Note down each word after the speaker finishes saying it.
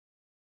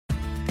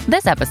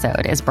This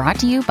episode is brought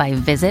to you by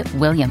Visit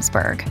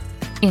Williamsburg.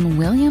 In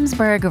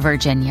Williamsburg,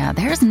 Virginia,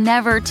 there's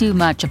never too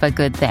much of a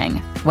good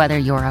thing. Whether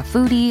you're a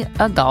foodie,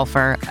 a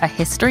golfer, a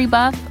history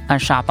buff, a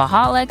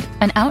shopaholic,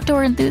 an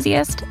outdoor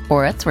enthusiast,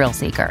 or a thrill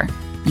seeker,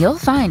 you'll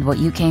find what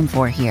you came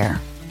for here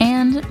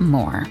and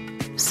more.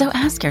 So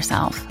ask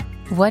yourself,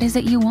 what is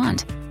it you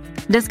want?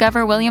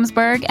 Discover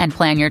Williamsburg and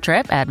plan your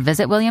trip at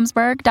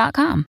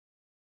visitwilliamsburg.com.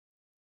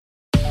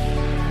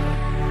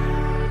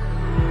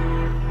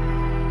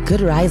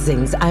 Good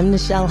risings. I'm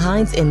Nichelle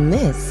Hines, and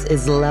this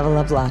is Level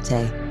Up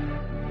Latte.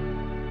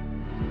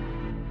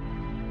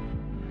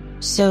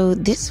 So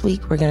this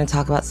week, we're going to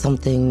talk about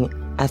something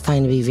I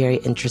find to be very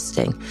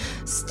interesting: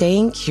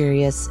 staying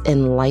curious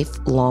and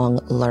lifelong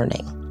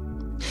learning.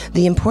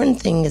 The important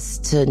thing is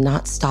to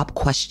not stop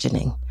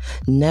questioning,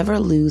 never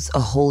lose a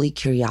holy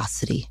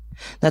curiosity.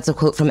 That's a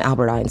quote from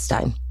Albert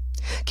Einstein.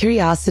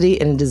 Curiosity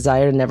and a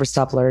desire to never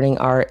stop learning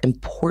are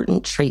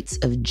important traits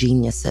of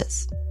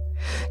geniuses.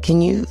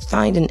 Can you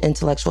find an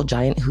intellectual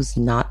giant who's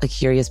not a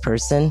curious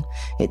person?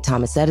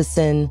 Thomas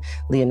Edison,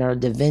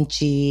 Leonardo da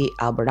Vinci,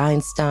 Albert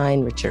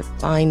Einstein, Richard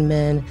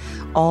Feynman,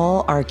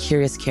 all are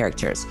curious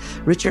characters.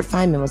 Richard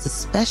Feynman was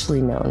especially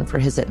known for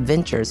his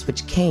adventures,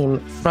 which came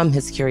from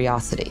his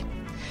curiosity.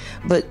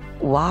 But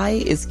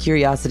why is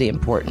curiosity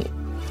important?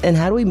 And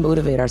how do we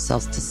motivate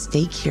ourselves to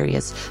stay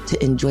curious,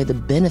 to enjoy the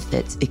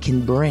benefits it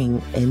can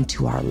bring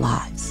into our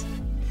lives?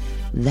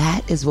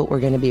 That is what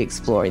we're going to be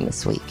exploring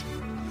this week.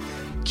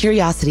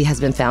 Curiosity has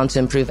been found to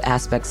improve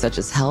aspects such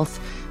as health,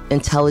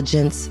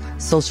 intelligence,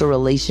 social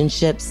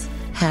relationships,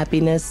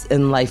 happiness,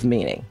 and life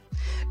meaning.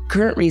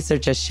 Current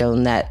research has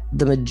shown that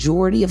the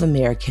majority of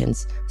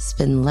Americans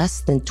spend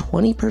less than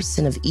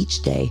 20% of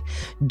each day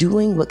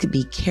doing what could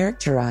be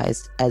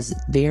characterized as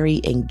very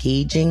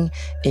engaging,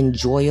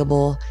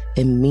 enjoyable,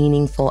 and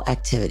meaningful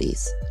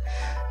activities.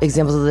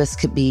 Examples of this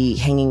could be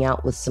hanging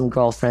out with some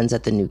girlfriends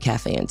at the new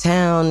cafe in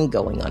town,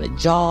 going on a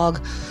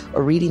jog,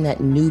 or reading that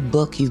new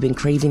book you've been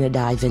craving to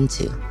dive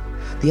into.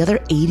 The other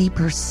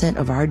 80%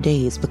 of our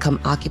days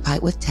become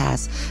occupied with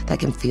tasks that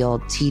can feel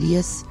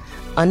tedious,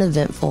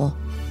 uneventful,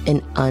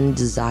 and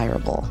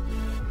undesirable.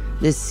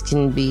 This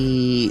can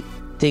be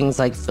things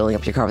like filling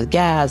up your car with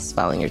gas,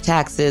 filing your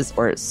taxes,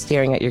 or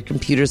staring at your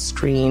computer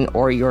screen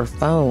or your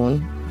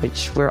phone,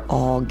 which we're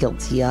all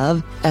guilty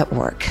of at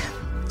work.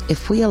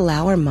 If we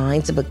allow our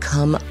mind to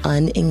become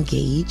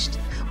unengaged,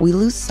 we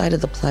lose sight of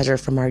the pleasure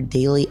from our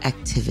daily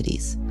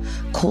activities.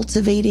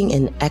 Cultivating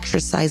and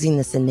exercising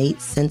this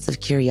innate sense of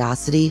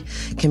curiosity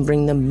can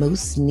bring the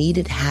most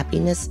needed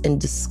happiness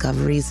and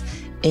discoveries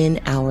in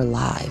our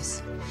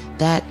lives.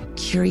 That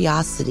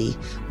curiosity,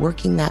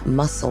 working that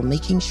muscle,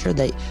 making sure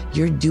that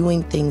you're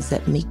doing things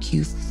that make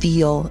you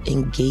feel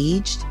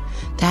engaged,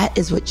 that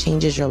is what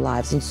changes your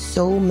lives. And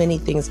so many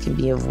things can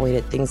be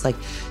avoided. Things like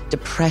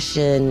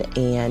depression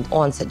and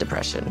onset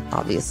depression,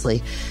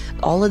 obviously.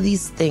 All of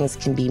these things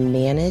can be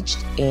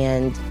managed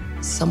and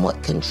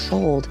somewhat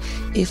controlled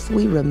if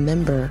we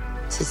remember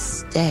to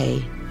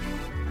stay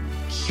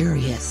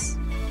curious.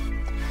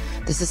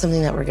 This is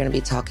something that we're going to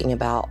be talking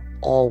about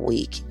all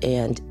week,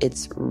 and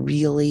it's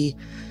really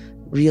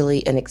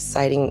an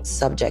exciting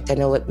subject. I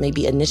know it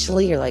maybe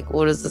initially you're like,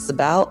 what is this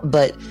about?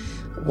 But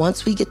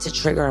once we get to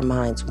trigger our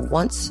minds,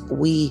 once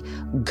we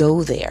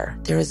go there,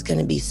 there is going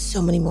to be so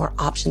many more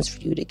options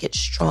for you to get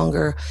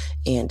stronger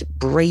and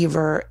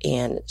braver,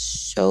 and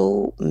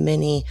so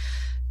many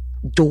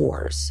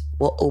doors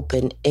will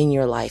open in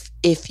your life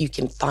if you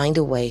can find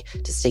a way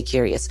to stay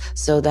curious.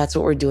 So that's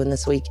what we're doing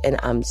this week, and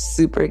I'm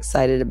super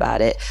excited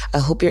about it. I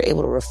hope you're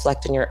able to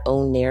reflect on your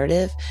own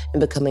narrative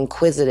and become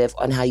inquisitive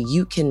on how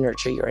you can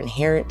nurture your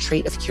inherent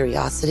trait of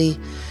curiosity.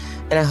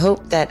 And I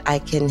hope that I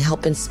can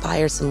help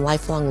inspire some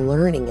lifelong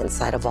learning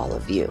inside of all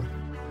of you.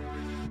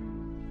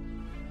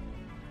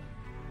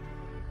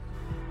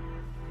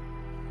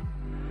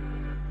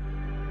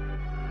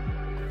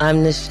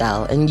 I'm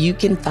Nichelle, and you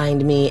can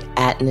find me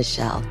at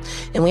Nichelle.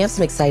 And we have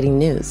some exciting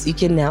news. You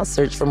can now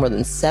search for more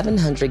than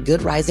 700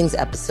 Good Risings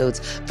episodes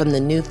from the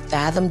new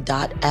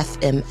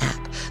Fathom.fm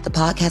app, the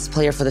podcast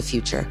player for the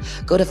future.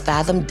 Go to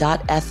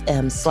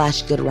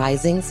fathom.fm/Good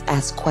Risings,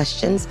 ask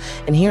questions,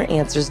 and hear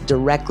answers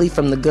directly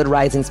from the Good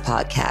Risings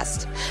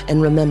podcast.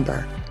 And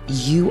remember,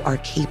 you are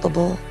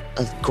capable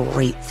of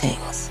great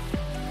things.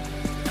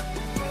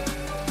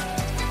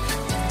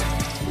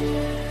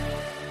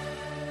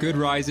 Good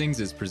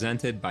Risings is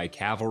presented by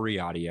Cavalry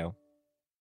Audio.